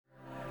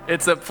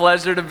It's a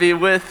pleasure to be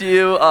with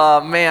you.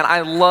 Man,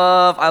 I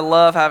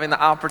love having the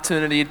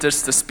opportunity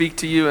just to speak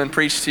to you and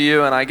preach to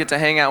you, and I get to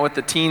hang out with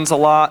the teens a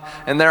lot,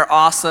 and they're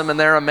awesome and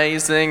they're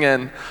amazing,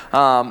 and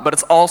but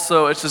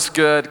it's just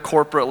good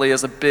corporately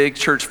as a big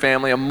church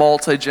family, a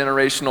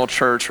multi-generational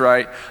church,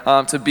 right,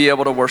 to be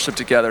able to worship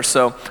together.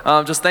 So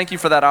just thank you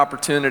for that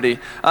opportunity.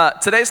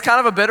 Today's kind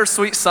of a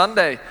bittersweet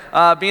Sunday,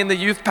 being the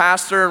youth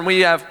pastor, and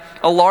we have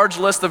a large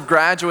list of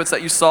graduates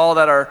that you saw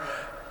that are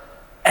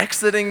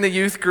exiting the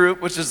youth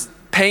group, which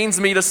pains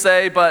me to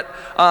say, but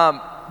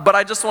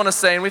I just want to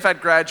say, and we've had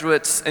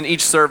graduates in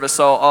each service,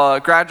 so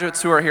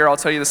graduates who are here, I'll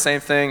tell you the same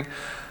thing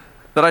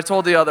that I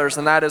told the others,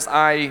 and that is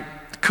I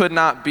could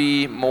not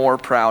be more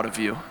proud of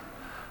you.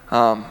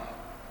 The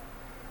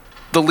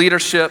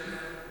leadership,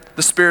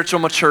 the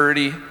spiritual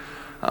maturity,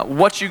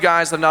 what you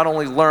guys have not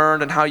only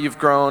learned and how you've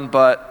grown,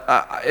 but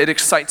it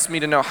excites me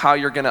to know how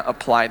you're going to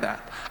apply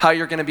that, how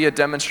you're going to be a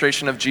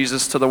demonstration of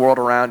Jesus to the world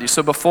around you.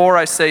 So before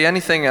I say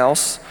anything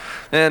else,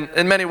 and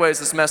in many ways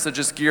this message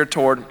is geared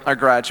toward our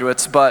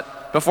graduates,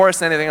 but before I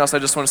say anything else, I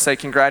just want to say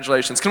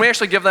congratulations. Can we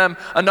actually give them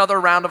another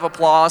round of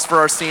applause for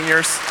our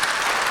seniors?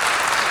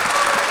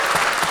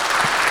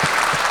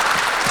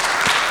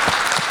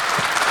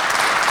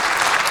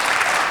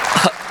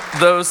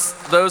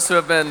 Those who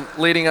have been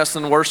leading us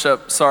in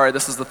worship, sorry,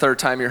 this is the third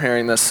time you're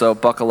hearing this, so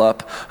buckle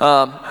up.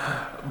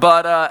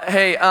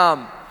 Hey,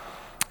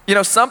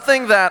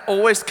 something that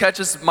always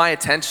catches my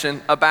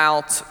attention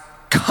about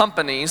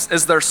companies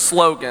is their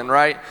slogan,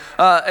 right?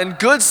 And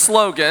good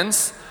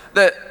slogans,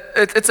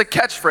 it's a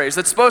catchphrase.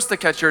 It's supposed to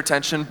catch your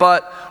attention,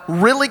 but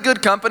really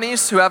good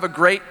companies who have a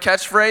great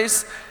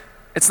catchphrase,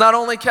 it's not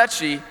only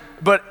catchy,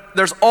 but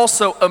there's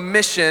also a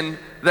mission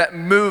that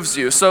moves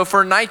you. So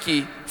for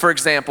Nike, for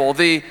example,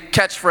 the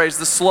catchphrase,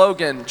 the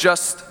slogan,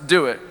 just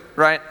do it,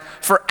 right?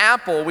 For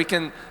Apple,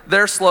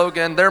 their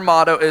slogan, their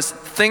motto is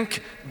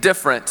think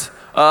different.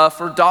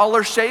 For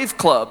Dollar Shave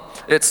Club,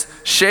 it's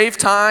shave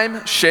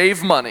time,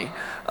 shave money.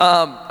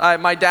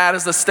 My dad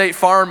is a State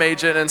Farm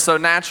agent, and so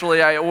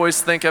naturally I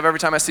always think of every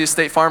time I see a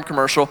State Farm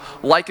commercial,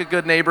 like a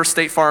good neighbor,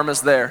 State Farm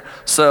is there.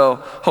 So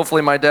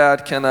hopefully my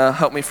dad can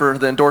help me for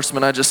the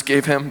endorsement I just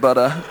gave him.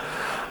 But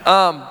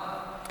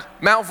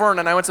Mount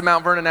Vernon, I went to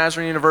Mount Vernon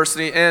Nazarene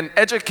University, and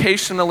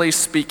educationally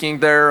speaking,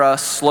 their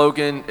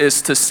slogan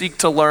is to seek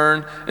to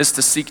learn, is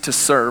to seek to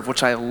serve,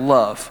 which I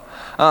love.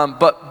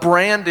 But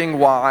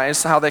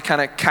branding-wise, how they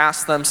kind of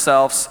cast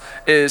themselves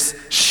is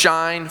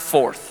shine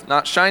forth.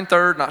 Not shine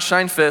third, not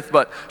shine fifth,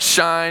 but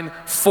shine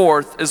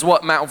forth is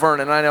what Mount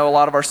Vernon, and I know a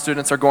lot of our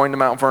students are going to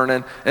Mount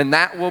Vernon, and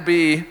that will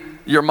be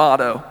your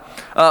motto.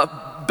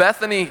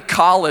 Bethany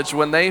College,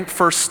 when they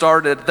first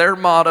started, their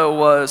motto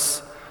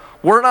was,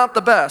 we're not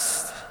the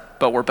best,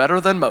 but we're better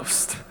than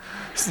most.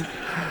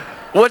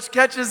 Which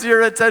catches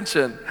your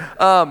attention.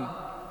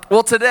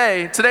 Well,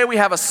 today we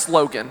have a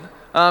slogan.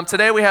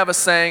 Today we have a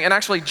saying, and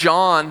actually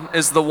John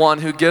is the one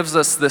who gives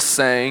us this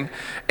saying,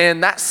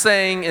 and that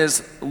saying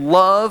is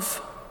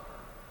love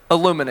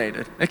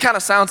illuminated. It kind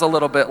of sounds a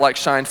little bit like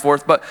shine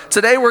forth, but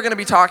today we're going to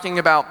be talking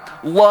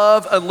about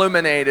love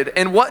illuminated.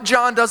 And what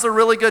John does a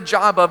really good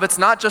job of, it's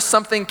not just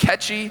something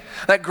catchy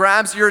that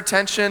grabs your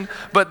attention,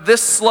 but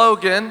this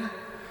slogan,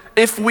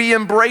 if we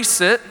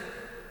embrace it,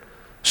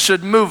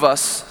 should move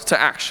us to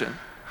action,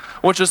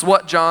 which is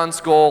what John's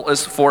goal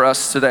is for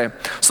us today.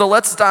 So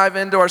let's dive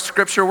into our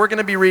scripture. We're going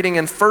to be reading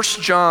in 1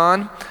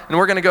 John, and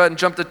we're going to go ahead and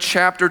jump to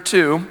chapter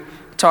 2,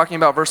 talking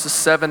about verses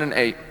 7 and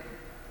 8.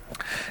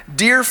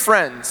 Dear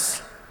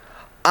friends,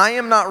 I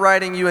am not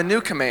writing you a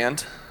new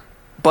command,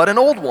 but an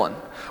old one,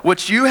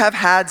 which you have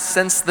had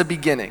since the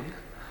beginning.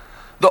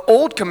 The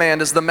old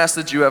command is the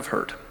message you have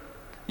heard.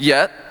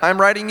 Yet I'm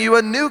writing you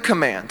a new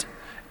command.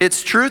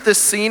 Its truth is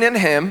seen in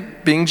him,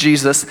 being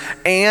Jesus,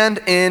 and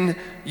in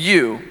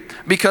you,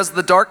 because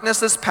the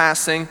darkness is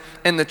passing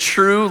and the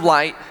true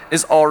light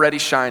is already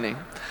shining.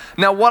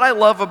 Now, what I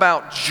love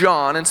about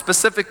John, and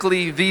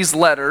specifically these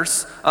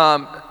letters,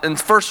 in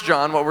 1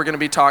 John, what we're going to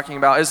be talking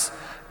about is,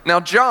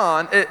 now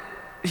John,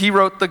 he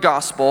wrote the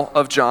Gospel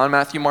of John,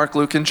 Matthew, Mark,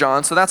 Luke, and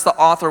John, so that's the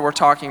author we're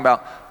talking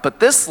about.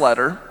 But this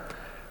letter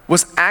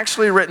was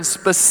actually written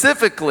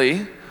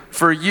specifically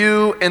for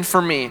you and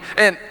for me.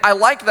 And I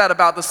like that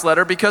about this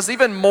letter because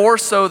even more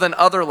so than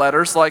other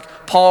letters, like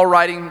Paul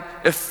writing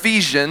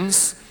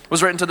Ephesians,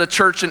 was written to the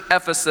church in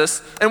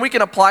Ephesus, and we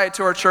can apply it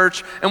to our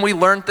church, and we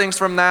learn things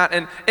from that,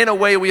 and in a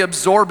way we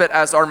absorb it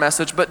as our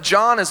message. But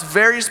John is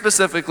very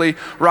specifically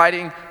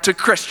writing to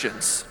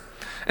Christians.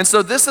 And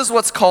so this is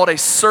what's called a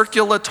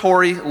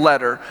circulatory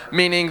letter,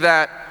 meaning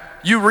that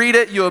you read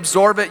it, you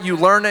absorb it, you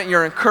learn it,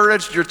 you're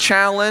encouraged, you're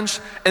challenged,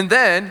 and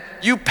then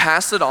you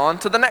pass it on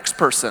to the next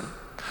person.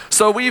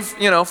 So we've,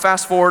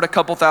 fast forward a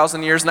couple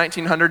thousand years,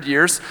 1900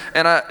 years,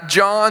 and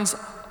John's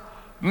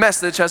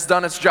message has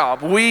done its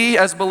job. We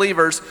as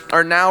believers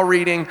are now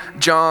reading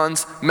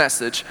John's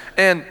message.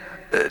 And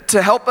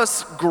to help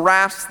us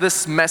grasp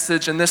this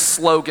message and this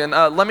slogan,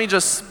 let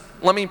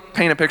me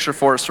paint a picture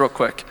for us real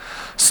quick.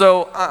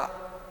 So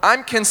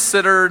I'm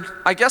considered,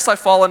 I guess I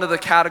fall into the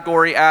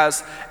category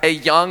as a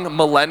young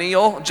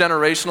millennial,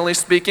 generationally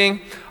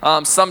speaking.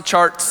 Some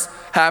charts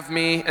have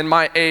me and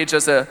my age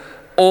as a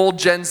old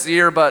Gen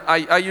Zer, but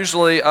I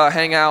usually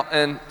hang out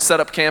and set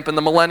up camp in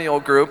the millennial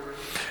group.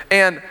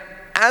 And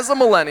as a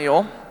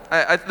millennial,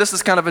 this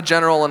is kind of a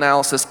general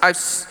analysis, I've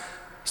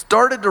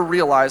started to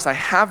realize I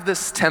have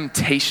this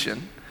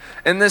temptation.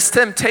 And this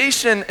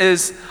temptation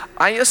is,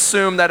 I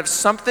assume that if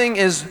something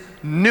is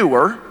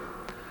newer,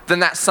 then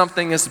that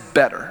something is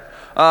better.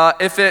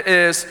 If it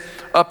is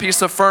a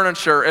piece of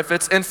furniture, if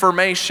it's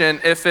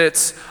information, if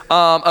it's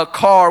a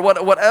car,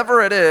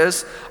 whatever it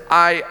is,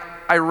 I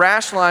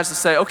rationalize to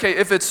say, okay,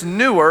 if it's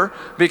newer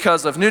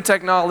because of new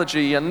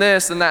technology and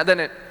this and that, then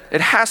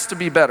it has to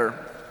be better.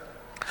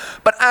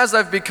 But as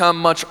I've become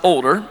much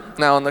older,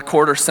 now in the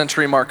quarter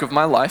century mark of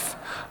my life,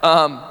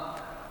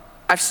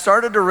 I've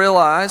started to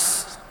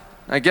realize,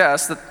 I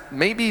guess, that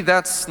maybe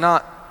that's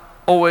not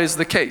always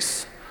the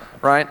case,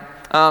 right?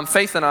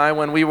 Faith and I,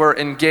 when we were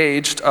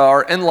engaged,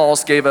 our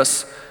in-laws gave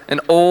us an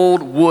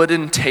old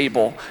wooden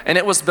table, and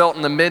it was built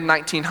in the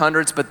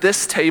mid-1900s, but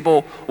this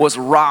table was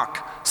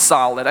rock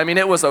solid. I mean,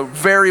 it was a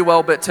very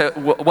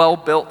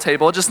well-built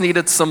table. It just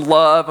needed some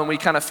love, and we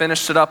kind of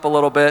finished it up a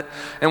little bit,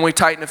 and we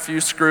tightened a few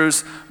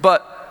screws.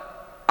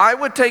 But I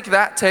would take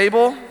that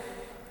table,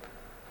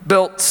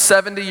 built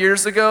 70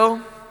 years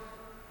ago.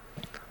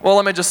 Well,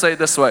 let me just say it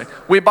this way.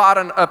 We bought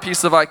a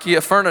piece of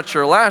IKEA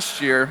furniture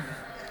last year,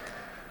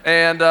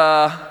 and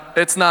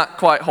it's not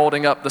quite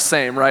holding up the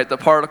same, right? The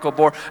particle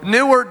board.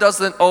 Newer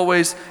doesn't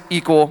always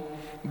equal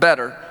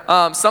better.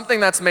 Something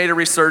that's made a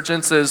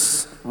resurgence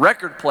is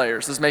record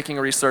players is making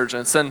a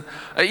resurgence. And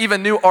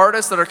even new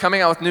artists that are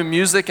coming out with new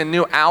music and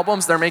new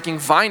albums, they're making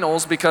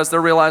vinyls because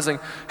they're realizing,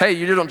 hey,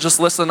 you don't just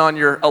listen on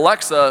your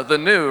Alexa, the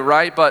new,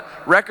 right? But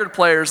record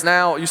players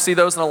now, you see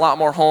those in a lot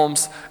more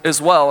homes as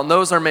well, and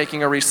those are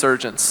making a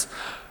resurgence.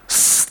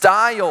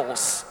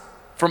 Styles.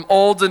 From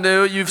old to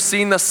new, you've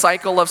seen the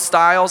cycle of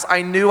styles.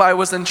 I knew I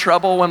was in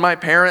trouble when my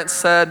parents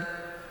said,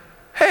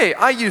 hey,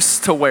 I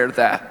used to wear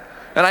that.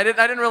 And I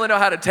didn't really know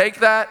how to take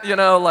that,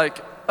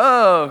 like,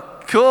 oh,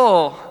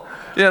 cool,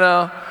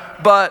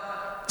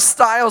 But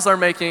styles are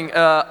making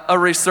a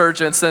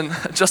resurgence. And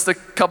just a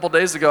couple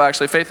days ago,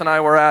 actually, Faith and I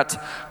were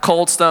at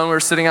Cold Stone. We were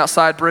sitting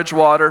outside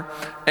Bridgewater,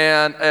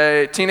 and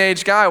a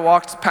teenage guy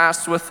walked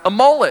past with a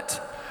mullet.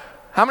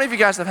 How many of you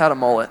guys have had a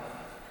mullet?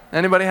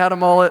 Anybody had a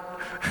mullet?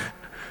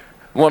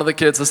 One of the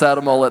kids has had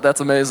a mullet.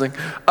 That's amazing.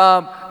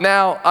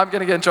 Now, I'm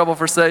going to get in trouble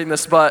for saying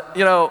this, but,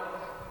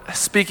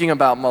 speaking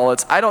about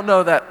mullets, I don't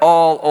know that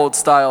all old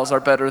styles are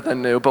better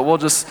than new, but we'll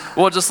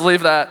just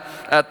leave that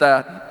at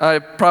that. I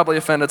probably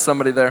offended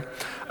somebody there.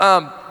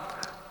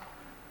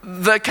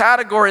 The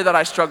category that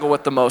I struggle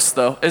with the most,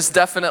 though, is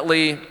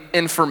definitely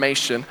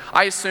information.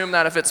 I assume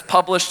that if it's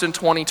published in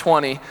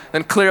 2020,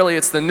 then clearly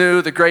it's the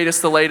new, the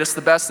greatest, the latest,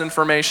 the best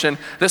information.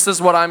 This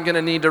is what I'm going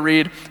to need to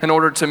read in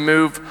order to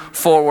move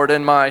forward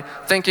in my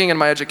thinking, in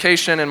my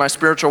education, in my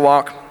spiritual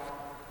walk.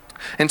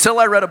 Until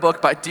I read a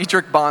book by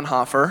Dietrich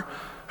Bonhoeffer,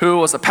 who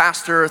was a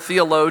pastor, a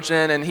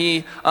theologian, and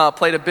he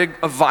played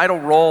a vital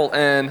role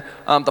in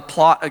the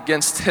plot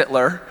against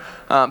Hitler.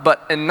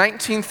 But in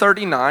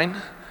 1939,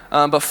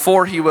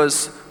 before he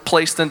was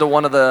placed into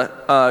one of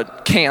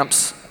the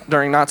camps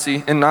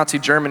in Nazi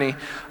Germany,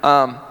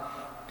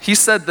 he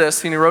said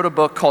this, and he wrote a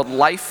book called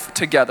Life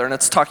Together, and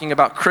it's talking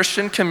about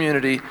Christian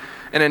community.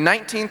 And in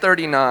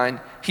 1939,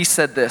 he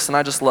said this, and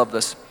I just love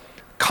this.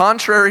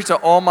 Contrary to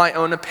all my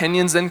own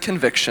opinions and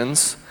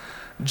convictions,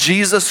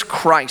 Jesus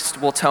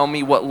Christ will tell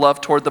me what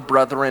love toward the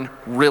brethren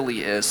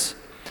really is.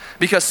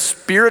 Because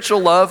spiritual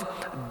love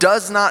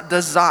does not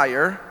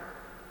desire,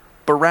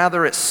 but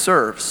rather it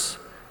serves.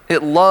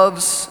 It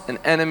loves an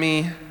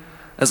enemy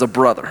as a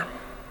brother.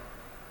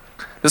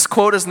 This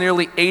quote is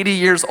nearly 80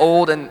 years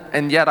old,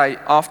 and yet I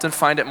often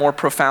find it more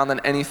profound than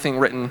anything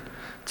written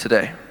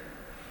today.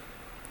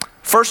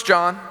 1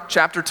 John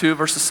chapter 2,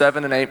 verses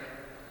 7 and 8,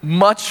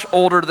 much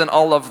older than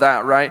all of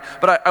that, right?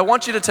 But I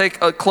want you to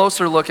take a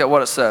closer look at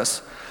what it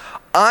says.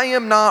 I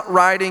am not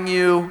writing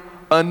you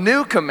a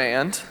new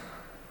command,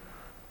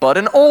 but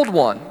an old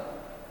one.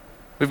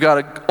 We've got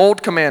an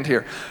old command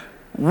here,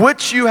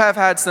 which you have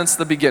had since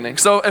the beginning.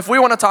 So if we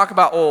want to talk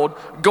about old,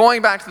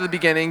 going back to the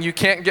beginning, you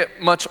can't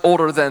get much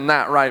older than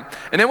that, right?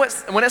 And then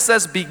when it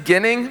says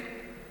beginning,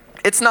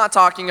 it's not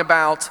talking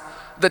about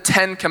the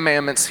 10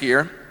 commandments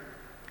here.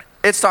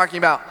 It's talking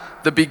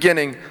about the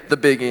beginning.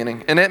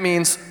 And it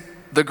means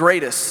the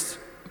greatest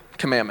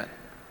commandment,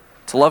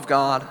 to love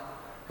God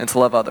and to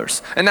love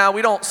others. And now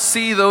we don't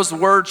see those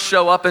words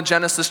show up in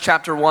Genesis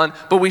chapter 1,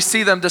 but we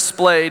see them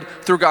displayed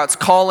through God's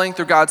calling,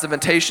 through God's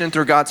invitation,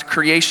 through God's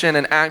creation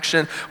and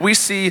action. We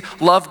see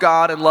love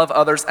God and love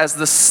others as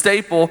the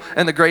staple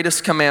and the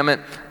greatest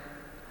commandment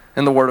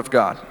in the Word of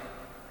God.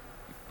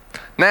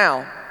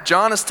 Now,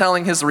 John is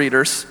telling his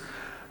readers,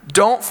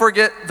 don't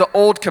forget the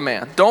old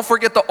command. Don't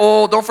forget the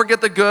old. Don't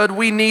forget the good.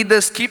 We need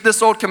this. Keep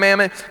this old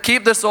commandment.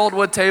 Keep this old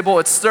wood table.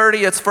 It's sturdy.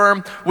 It's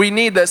firm. We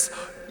need this.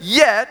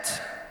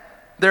 Yet,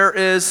 there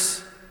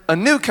is a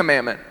new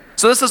commandment.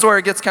 So this is where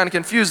it gets kind of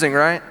confusing,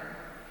 right?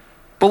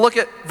 But look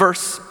at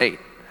verse 8.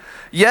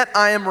 Yet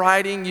I am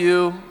writing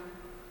you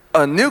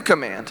a new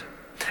command,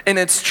 and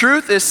its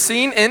truth is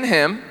seen in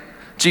him,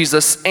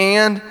 Jesus,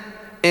 and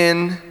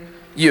in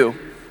you.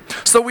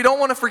 So we don't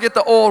want to forget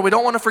the old, we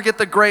don't want to forget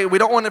the great, we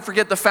don't want to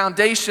forget the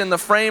foundation, the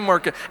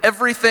framework,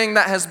 everything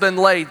that has been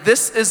laid.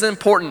 This is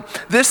important,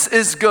 this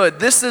is good,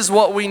 this is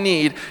what we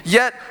need.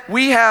 Yet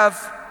we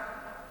have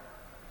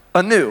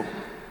a new.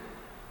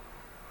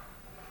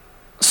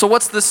 So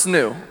what's this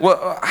new?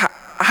 Well,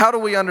 how do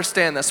we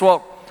understand this?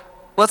 Well,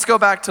 let's go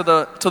back to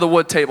the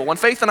wood table. When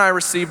Faith and I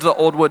received the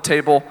old wood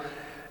table,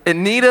 it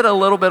needed a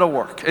little bit of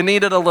work. It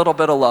needed a little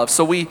bit of love.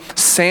 So we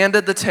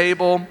sanded the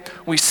table,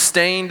 we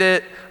stained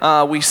it,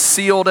 we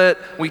sealed it,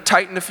 we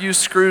tightened a few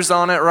screws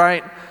on it,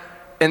 right?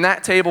 And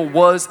that table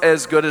was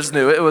as good as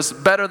new. It was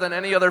better than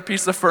any other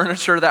piece of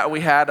furniture that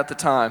we had at the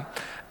time.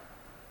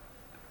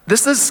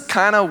 This is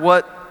kind of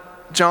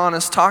what John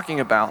is talking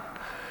about.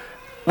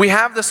 We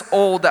have this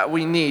old that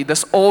we need,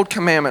 this old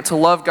commandment to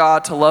love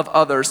God, to love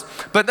others.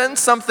 But then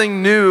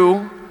something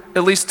new,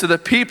 at least to the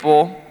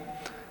people,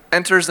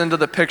 enters into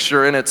the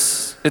picture, and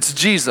it's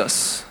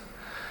Jesus.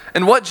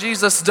 And what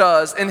Jesus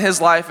does in his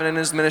life and in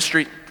his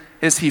ministry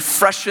is he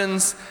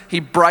freshens,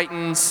 he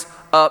brightens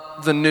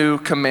up the new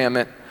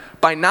commandment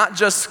by not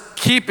just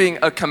keeping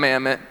a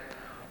commandment,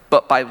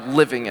 but by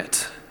living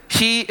it.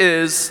 He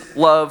is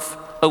love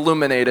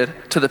illuminated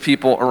to the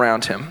people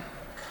around him.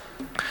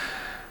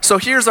 So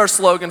here's our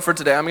slogan for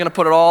today. I'm going to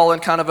put it all in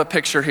kind of a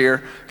picture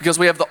here because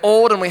we have the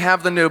old and we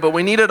have the new, but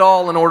we need it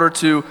all in order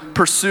to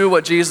pursue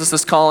what Jesus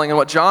is calling and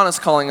what John is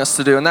calling us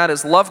to do, and that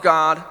is love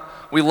God,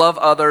 we love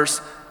others,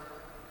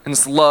 and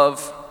it's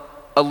love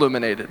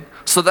illuminated.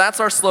 So that's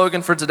our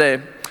slogan for today.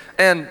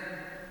 And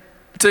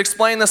to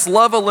explain this,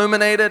 love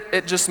illuminated,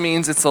 it just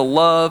means it's a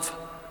love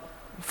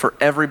for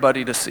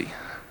everybody to see.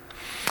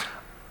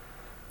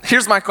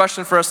 Here's my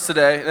question for us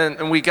today,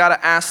 and we got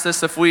to ask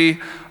this if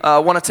we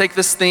want to take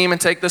this theme and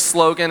take this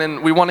slogan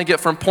and we want to get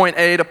from point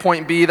A to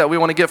point B, that we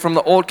want to get from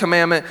the old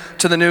commandment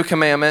to the new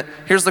commandment.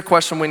 Here's the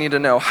question we need to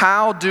know.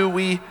 How do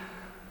we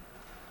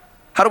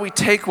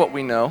take what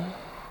we know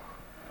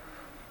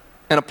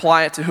and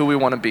apply it to who we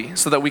want to be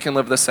so that we can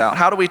live this out?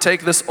 How do we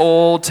take this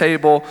old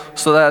table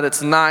so that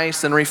it's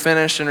nice and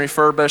refinished and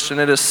refurbished and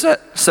it is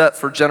set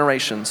for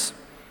generations?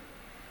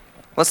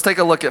 Let's take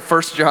a look at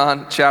 1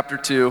 John chapter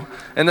 2,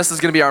 and this is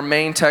going to be our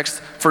main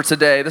text for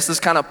today. This is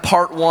kind of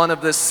part one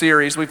of this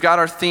series. We've got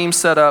our theme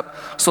set up,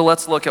 so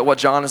let's look at what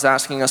John is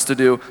asking us to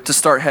do to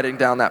start heading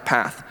down that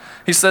path.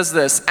 He says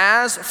this,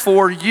 "As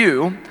for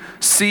you,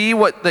 see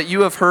what that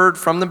you have heard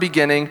from the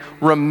beginning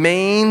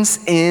remains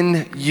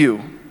in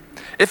you.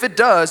 If it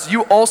does,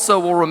 you also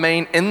will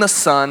remain in the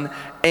Son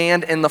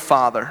and in the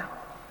Father.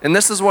 And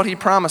this is what he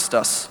promised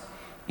us,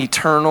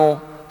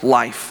 eternal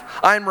life.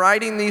 I am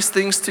writing these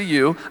things to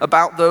you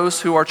about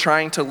those who are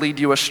trying to lead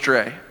you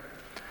astray.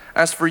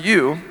 As for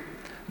you,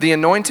 the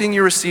anointing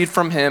you received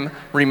from him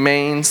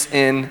remains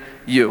in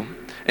you,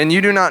 and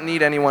you do not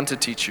need anyone to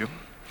teach you.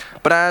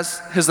 But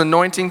as his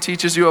anointing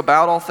teaches you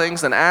about all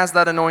things, and as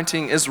that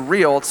anointing is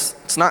real,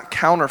 it's not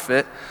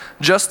counterfeit,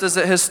 just as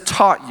it has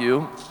taught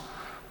you,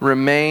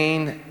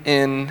 remain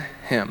in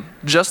him.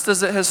 Just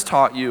as it has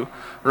taught you,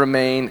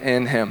 remain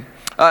in him."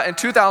 In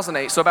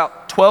 2008, so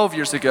about 12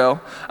 years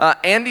ago,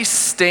 Andy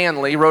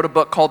Stanley wrote a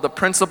book called The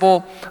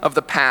Principle of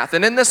the Path.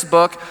 And in this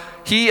book,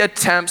 he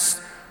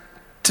attempts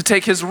to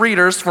take his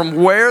readers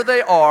from where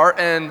they are,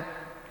 and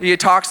he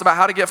talks about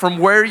how to get from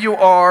where you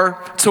are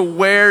to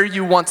where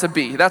you want to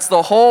be. That's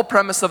the whole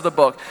premise of the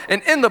book.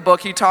 And in the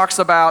book, he talks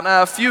about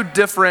a few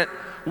different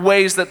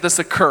ways that this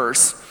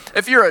occurs.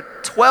 If you're a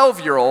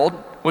 12-year-old,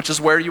 which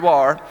is where you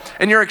are,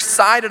 and you're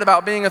excited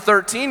about being a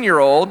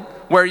 13-year-old,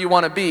 where you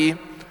want to be,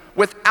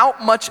 without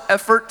much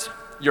effort,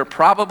 you're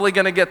probably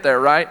going to get there,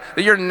 right?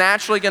 That you're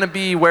naturally going to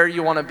be where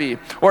you want to be.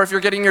 Or if you're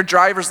getting your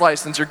driver's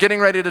license, you're getting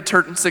ready to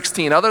turn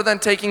 16, other than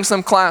taking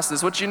some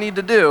classes, what you need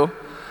to do,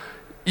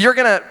 you're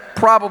going to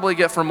probably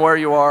get from where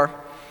you are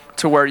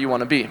to where you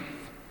want to be.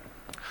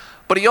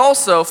 But he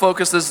also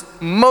focuses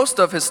most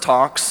of his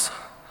talks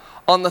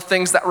on the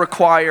things that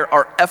require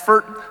our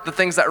effort, the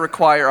things that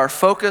require our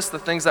focus, the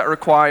things that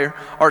require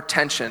our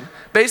attention.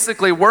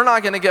 Basically, we're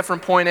not going to get from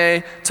point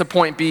A to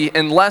point B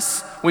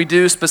unless we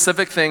do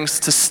specific things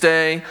to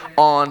stay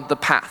on the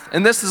path.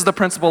 And this is the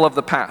principle of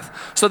the path.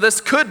 So this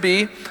could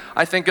be,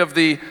 I think of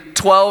the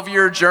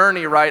 12-year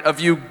journey, right, of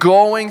you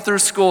going through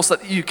school so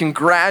that you can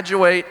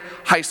graduate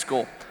high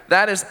school.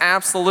 That is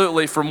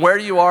absolutely from where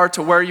you are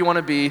to where you want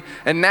to be.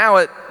 And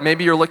now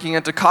maybe you're looking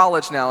into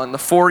college now and the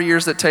 4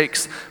 years it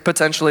takes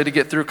potentially to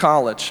get through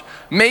college.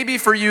 Maybe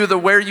for you, the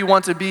where you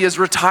want to be is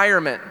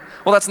retirement.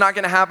 Well, that's not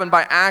going to happen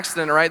by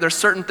accident, right? There's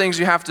certain things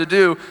you have to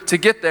do to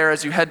get there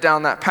as you head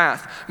down that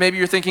path. Maybe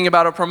you're thinking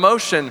about a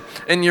promotion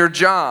in your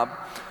job.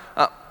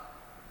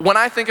 When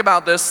I think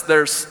about this,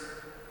 there's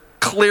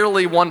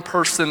clearly one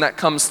person that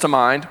comes to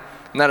mind,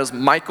 and that is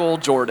Michael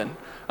Jordan.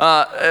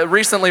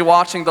 Recently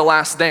watching The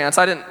Last Dance,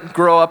 I didn't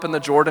grow up in the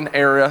Jordan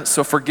era,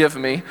 so forgive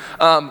me.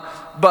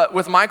 But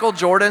with Michael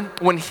Jordan,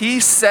 when he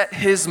set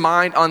his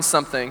mind on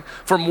something,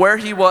 from where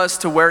he was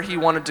to where he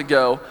wanted to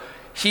go,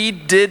 he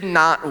did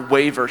not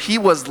waver. He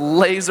was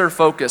laser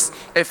focused.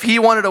 If he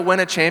wanted to win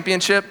a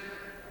championship,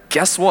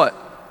 guess what?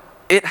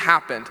 It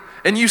happened.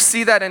 And you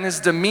see that in his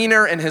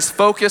demeanor and his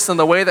focus and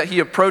the way that he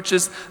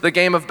approaches the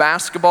game of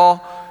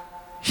basketball.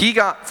 He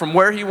got from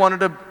where he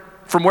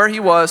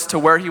was to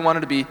where he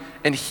wanted to be,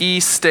 and he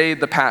stayed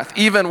the path,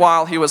 even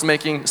while he was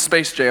making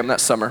Space Jam that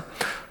summer.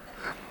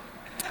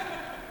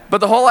 But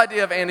the whole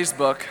idea of Andy's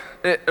book,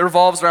 it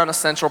revolves around a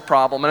central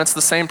problem, and it's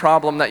the same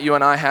problem that you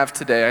and I have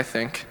today, I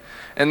think.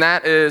 And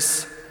that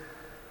is,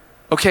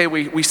 okay,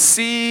 we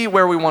see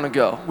where we want to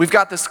go. We've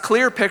got this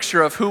clear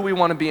picture of who we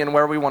want to be and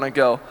where we want to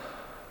go.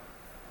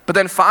 But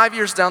then 5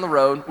 years down the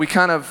road, we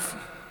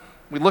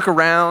look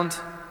around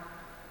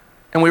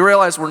and we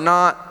realize we're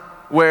not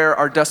where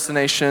our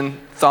destination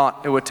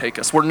thought it would take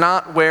us. We're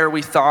not where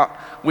we thought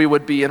we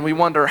would be. And we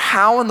wonder,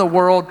 how in the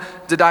world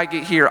did I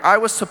get here? I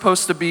was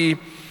supposed to be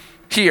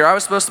here. I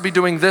was supposed to be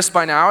doing this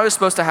by now. I was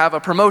supposed to have a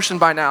promotion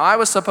by now. I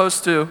was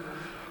supposed to,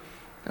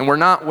 and we're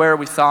not where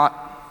we thought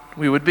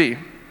we would be.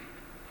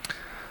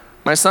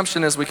 My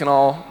assumption is we can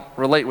all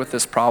relate with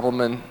this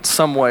problem in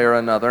some way or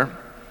another.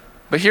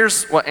 But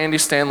here's what Andy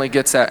Stanley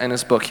gets at in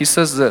his book. He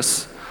says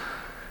this: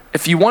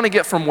 if you want to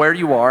get from where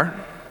you are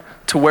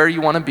to where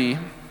you want to be,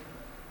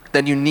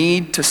 then you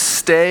need to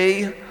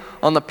stay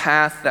on the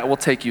path that will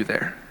take you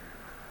there.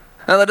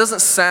 Now that doesn't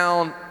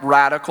sound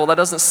radical, that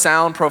doesn't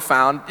sound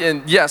profound,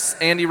 and yes,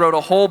 Andy wrote a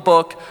whole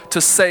book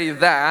to say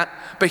that,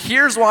 but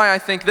here's why I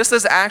think this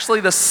is actually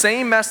the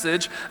same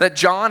message that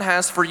John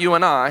has for you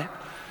and I.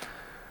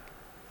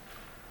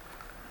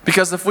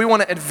 Because if we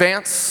want to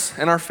advance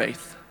in our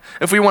faith,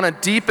 if we want to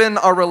deepen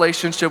our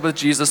relationship with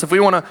Jesus, if we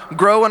want to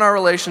grow in our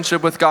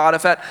relationship with God,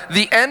 if at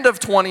the end of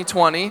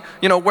 2020,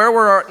 where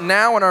we're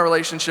now in our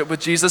relationship with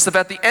Jesus, if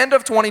at the end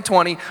of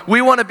 2020,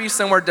 we want to be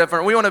somewhere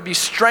different, we want to be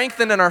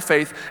strengthened in our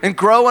faith and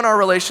grow in our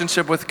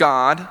relationship with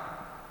God,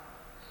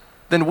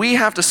 then we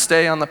have to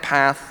stay on the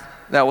path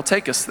that will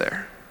take us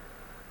there.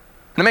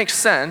 And it makes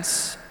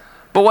sense,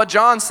 but what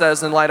John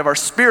says in light of our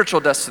spiritual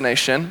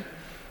destination,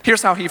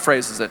 here's how he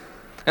phrases it.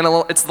 And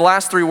it's the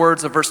last three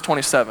words of verse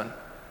 27.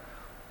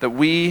 That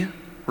we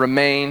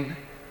remain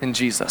in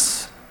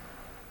Jesus.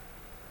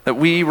 That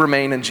we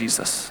remain in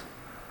Jesus.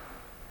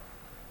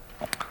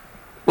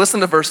 Listen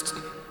to verse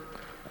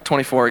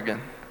 24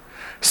 again.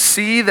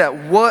 See that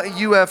what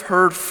you have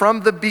heard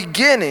from the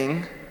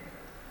beginning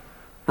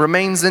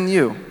remains in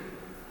you.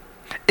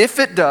 If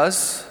it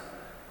does,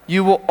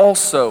 you will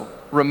also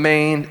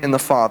remain in the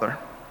Father.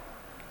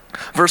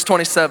 Verse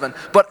 27,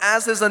 but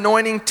as his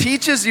anointing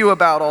teaches you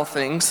about all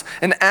things,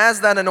 and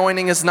as that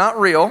anointing is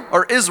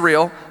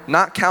real,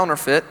 not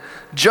counterfeit,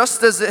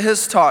 just as it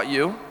has taught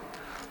you,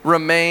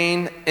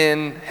 remain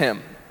in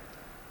him.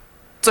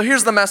 So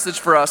here's the message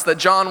for us that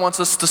John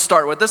wants us to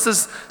start with. This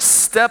is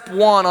step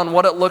one on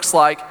what it looks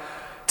like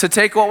to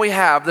take what we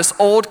have, this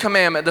old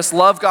commandment, this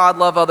love God,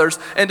 love others,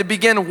 and to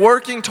begin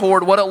working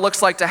toward what it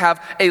looks like to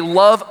have a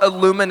love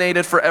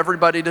illuminated for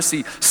everybody to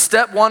see.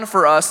 Step one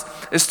for us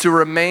is to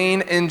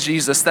remain in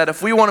Jesus, that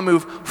if we want to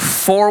move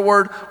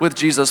forward with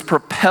Jesus,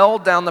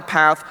 propelled down the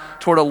path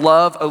toward a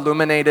love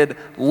illuminated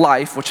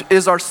life, which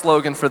is our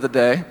slogan for the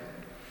day,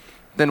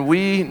 then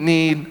we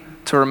need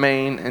to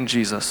remain in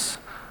Jesus.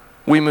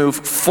 We move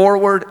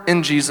forward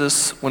in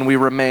Jesus when we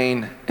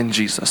remain in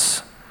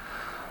Jesus.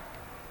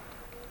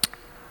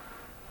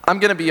 I'm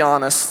going to be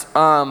honest.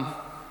 When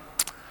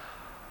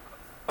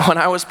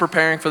I was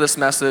preparing for this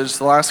message,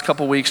 the last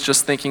couple weeks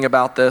just thinking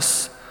about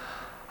this,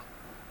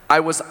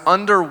 I was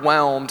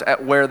underwhelmed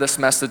at where this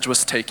message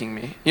was taking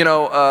me.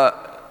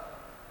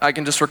 I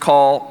can just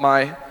recall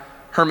my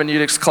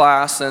hermeneutics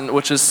class,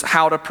 which is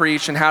how to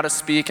preach and how to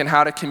speak and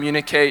how to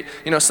communicate.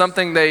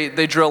 Something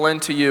they drill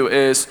into you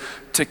is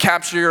to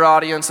capture your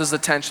audience's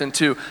attention,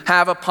 to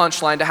have a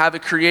punchline, to have a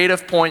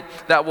creative point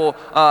that will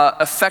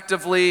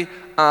effectively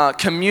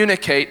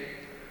communicate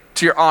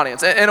to your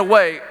audience. In a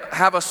way,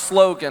 have a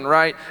slogan,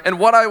 right? And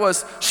what I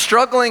was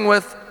struggling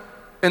with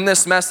in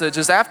this message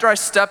is after I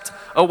stepped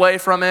away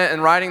from it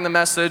and writing the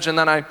message and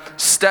then I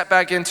stepped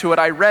back into it,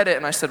 I read it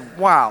and I said,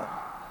 wow,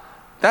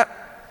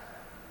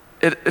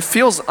 it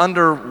feels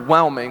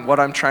underwhelming what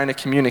I'm trying to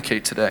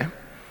communicate today.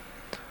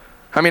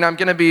 I'm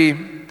going to be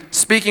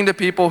speaking to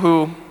people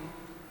who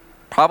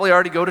probably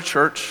already go to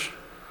church,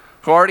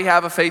 who already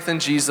have a faith in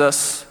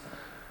Jesus,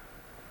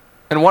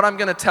 and what I'm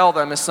going to tell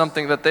them is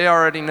something that they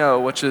already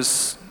know, which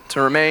is to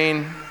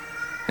remain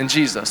in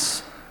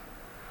Jesus.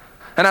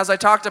 And as I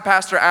talked to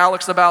Pastor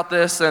Alex about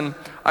this, and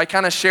I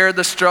kind of shared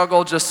the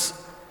struggle,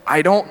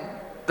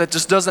 that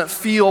just doesn't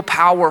feel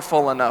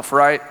powerful enough,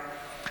 right?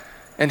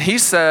 And he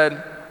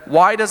said,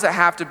 why does it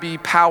have to be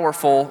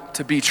powerful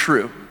to be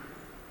true?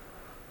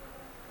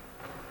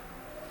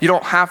 You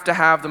don't have to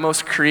have the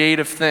most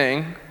creative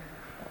thing,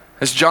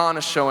 as John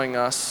is showing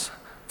us,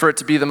 for it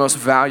to be the most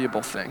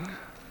valuable thing.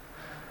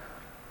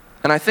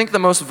 And I think the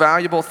most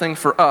valuable thing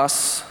for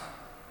us,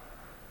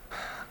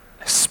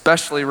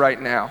 especially right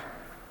now,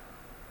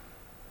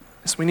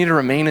 is we need to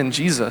remain in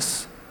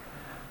Jesus.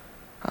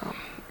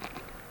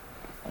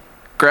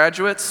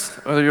 Graduates,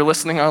 whether you're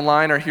listening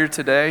online or here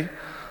today,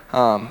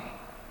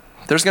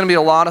 there's going to be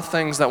a lot of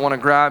things that want to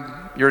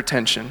grab your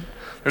attention.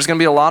 There's going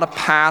to be a lot of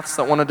paths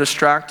that want to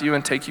distract you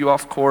and take you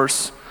off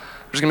course.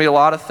 There's going to be a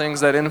lot of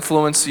things that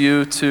influence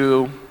you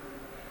to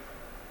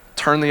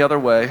turn the other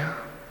way.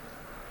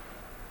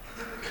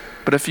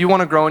 But if you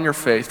want to grow in your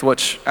faith,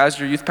 which as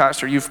your youth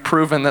pastor, you've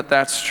proven that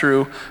that's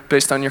true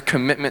based on your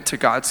commitment to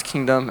God's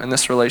kingdom and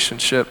this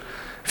relationship.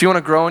 If you want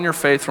to grow in your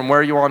faith from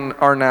where you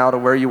are now to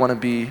where you want to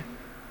be,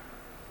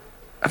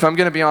 if I'm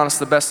going to be honest,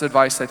 the best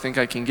advice I think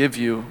I can give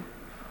you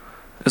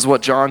is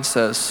what John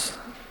says.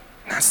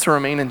 That's to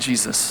remain in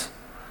Jesus.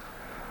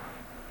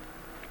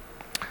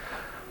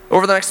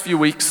 Over the next few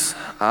weeks,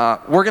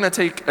 we're going to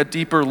take a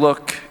deeper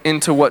look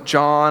into what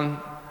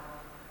John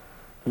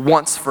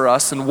wants for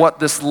us and what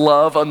this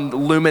love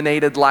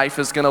illuminated life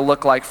is going to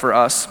look like for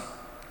us.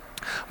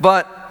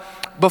 But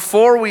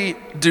before we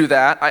do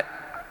that,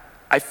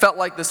 I felt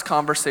like this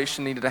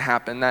conversation needed to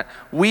happen, that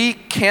we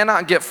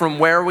cannot get from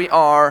where we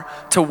are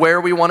to where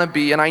we want to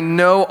be. And I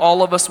know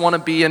all of us want to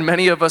be, and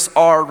many of us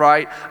are,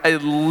 right? A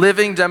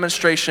living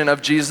demonstration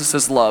of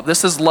Jesus' love.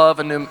 This is love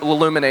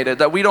illuminated,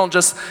 that we don't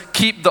just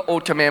keep the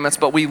old commandments,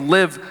 but we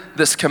live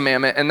this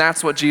commandment, and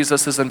that's what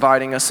Jesus is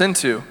inviting us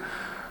into.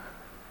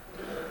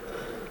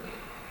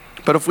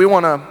 But if we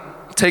want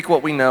to take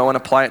what we know and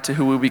apply it to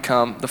who we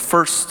become, the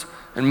first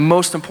and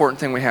most important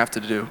thing we have to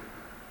do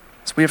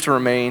is we have to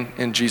remain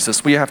in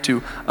Jesus. We have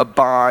to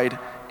abide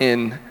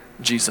in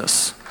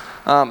Jesus.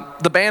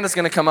 The band is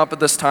going to come up at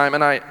this time,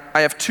 and I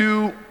have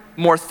two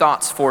more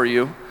thoughts for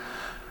you.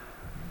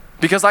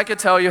 Because I could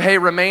tell you, hey,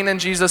 remain in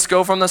Jesus,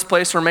 go from this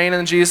place, remain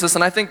in Jesus,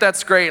 and I think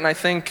that's great, and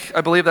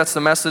I believe that's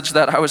the message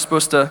that I was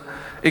supposed to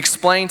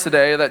explain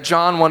today, that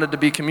John wanted to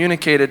be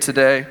communicated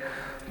today.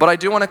 But I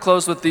do want to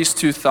close with these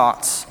two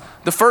thoughts.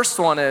 The first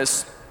one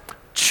is,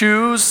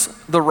 choose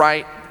the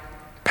right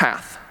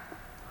path.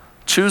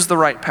 Choose the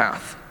right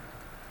path.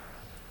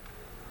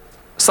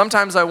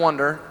 Sometimes I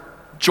wonder,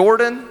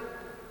 Jordan,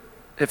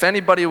 if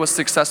anybody was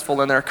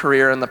successful in their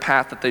career and the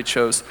path that they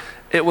chose,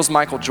 it was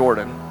Michael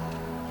Jordan.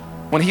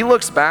 When he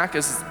looks back,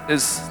 is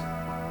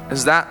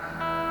that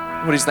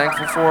what he's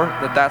thankful for?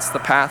 That that's the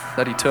path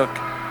that he took?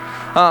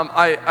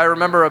 I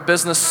remember a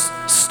business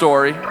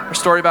story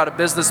about a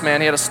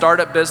businessman. He had a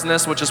startup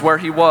business, which is where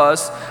he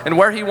was, and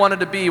where he wanted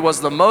to be was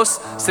the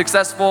most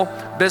successful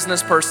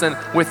business person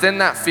within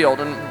that field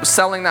and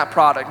selling that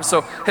product. And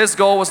so his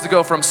goal was to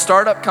go from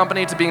startup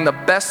company to being the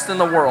best in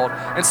the world.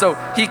 And so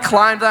he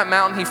climbed that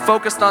mountain, he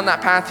focused on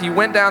that path, he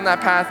went down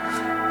that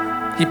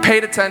path, he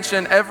paid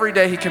attention every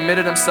day, he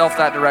committed himself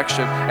that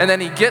direction. And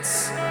then he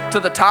gets to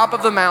the top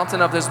of the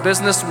mountain of this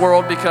business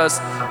world because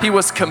he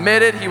was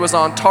committed, he was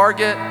on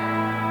target,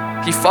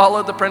 he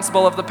followed the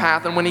principle of the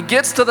path, and when he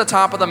gets to the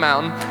top of the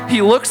mountain,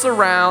 he looks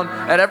around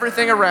at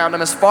everything around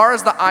him as far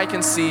as the eye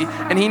can see,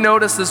 and he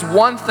notices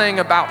one thing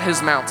about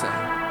his mountain.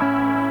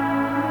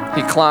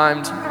 He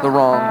climbed the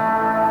wrong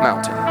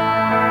mountain.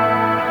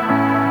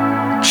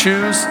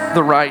 Choose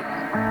the right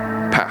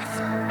path.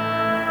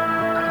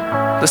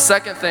 The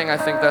second thing I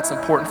think that's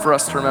important for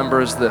us to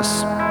remember is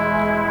this,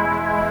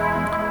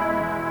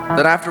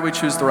 that after we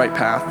choose the right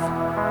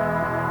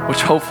path,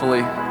 which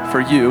hopefully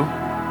for you,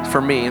 for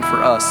me and for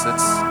us,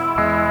 it's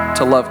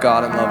to love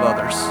God and love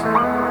others,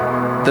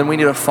 then we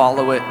need to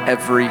follow it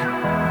every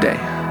day.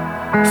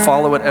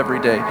 Follow it every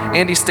day.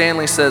 Andy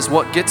Stanley says,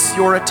 what gets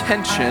your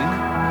attention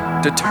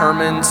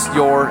determines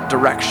your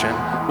direction.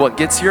 What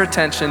gets your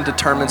attention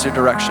determines your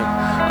direction.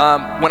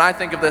 When I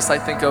think of this, I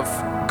think of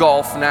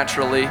golf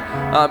naturally,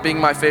 being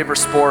my favorite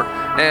sport.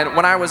 And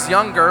when I was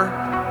younger,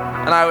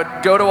 and I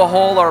would go to a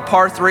hole or a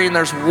par 3 and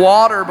there's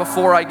water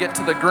before I get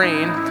to the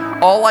green,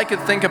 all I could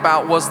think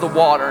about was the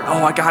water.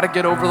 Oh, I gotta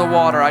get over the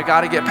water. I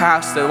gotta get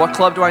past it. What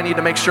club do I need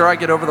to make sure I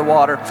get over the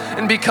water?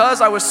 And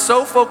because I was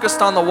so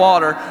focused on the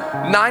water,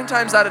 9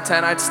 times out of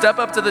 10, I'd step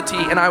up to the tee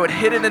and I would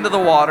hit it into the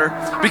water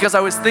because I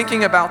was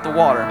thinking about the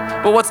water.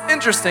 But what's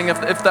interesting,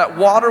 if that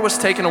water was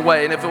taken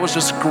away and if it was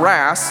just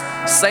grass,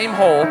 same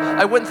hole,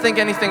 I wouldn't think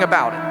anything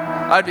about it.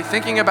 I'd be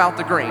thinking about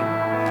the green.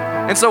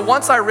 And so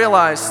once I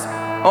realized,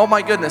 oh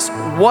my goodness,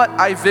 what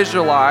I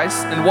visualize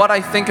and what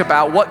I think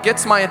about, what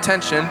gets my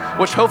attention,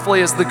 which hopefully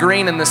is the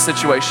green in this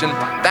situation,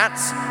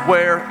 that's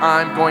where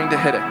I'm going to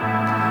hit it.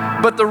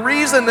 But the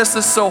reason this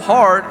is so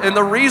hard, and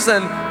the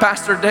reason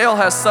Pastor Dale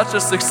has such a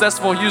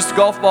successful used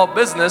golf ball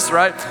business,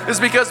 right,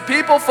 is because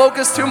people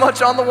focus too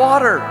much on the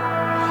water,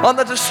 on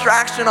the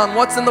distraction, on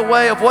what's in the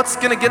way of what's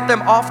gonna get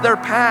them off their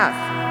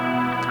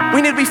path.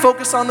 We need to be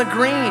focused on the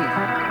green.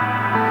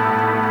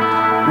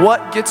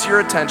 What gets your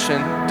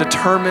attention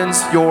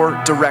determines your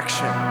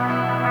direction.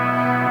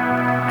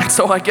 And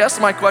so I guess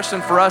my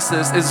question for us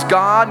is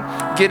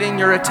God getting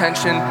your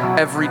attention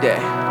every day?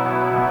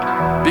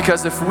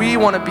 Because if we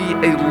want to be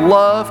a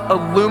love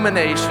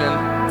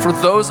illumination for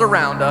those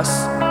around us,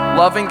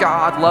 loving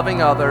God,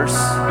 loving others,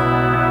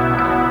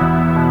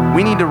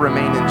 we need to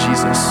remain in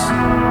Jesus.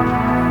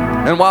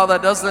 And while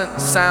that doesn't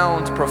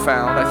sound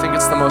profound, I think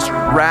it's the most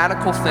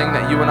radical thing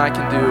that you and I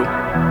can do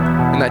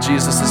and that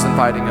Jesus is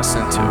inviting us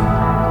into.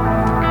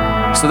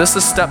 So this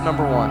is step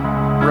number one,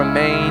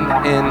 remain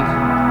in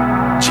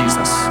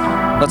Jesus.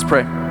 Let's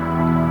pray.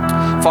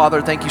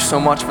 Father, thank you so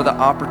much for the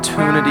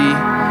opportunity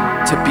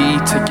to be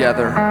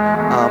together.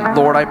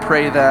 Lord, I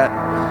pray that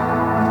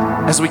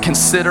as we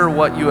consider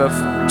what you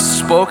have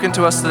spoken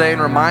to us today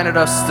and reminded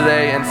us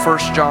today in 1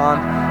 John,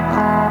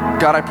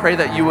 God, I pray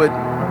that you would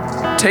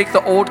take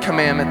the old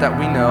commandment that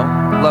we know,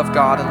 love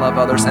God and love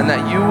others, and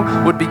that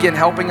you would begin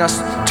helping us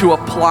to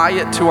apply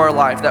it to our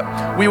life,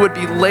 that we would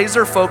be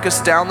laser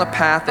focused down the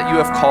path that you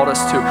have called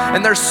us to.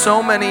 And there's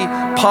so many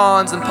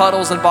ponds and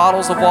puddles and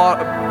bodies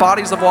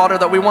of water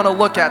that we want to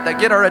look at, that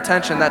get our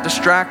attention, that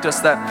distract us,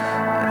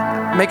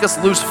 that make us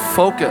lose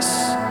focus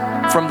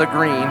from the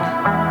green.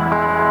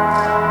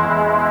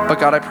 But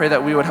God, I pray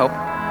that we would help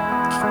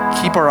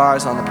keep our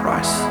eyes on the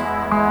prize.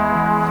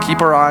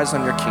 Keep our eyes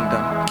on your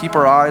kingdom. Keep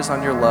our eyes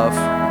on your love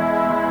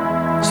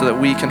so that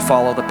we can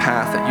follow the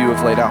path that you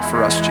have laid out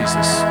for us,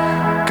 Jesus.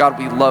 God,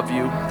 we love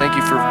you. Thank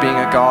you for being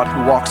a God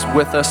who walks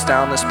with us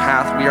down this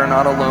path. We are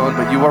not alone,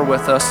 but you are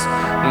with us,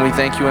 and we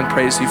thank you and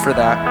praise you for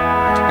that.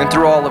 And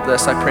through all of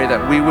this, I pray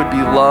that we would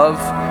be love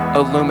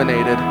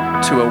illuminated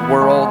to a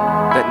world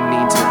that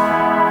needs it.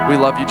 We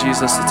love you,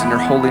 Jesus. It's in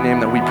your holy name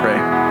that we pray.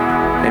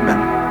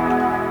 Amen.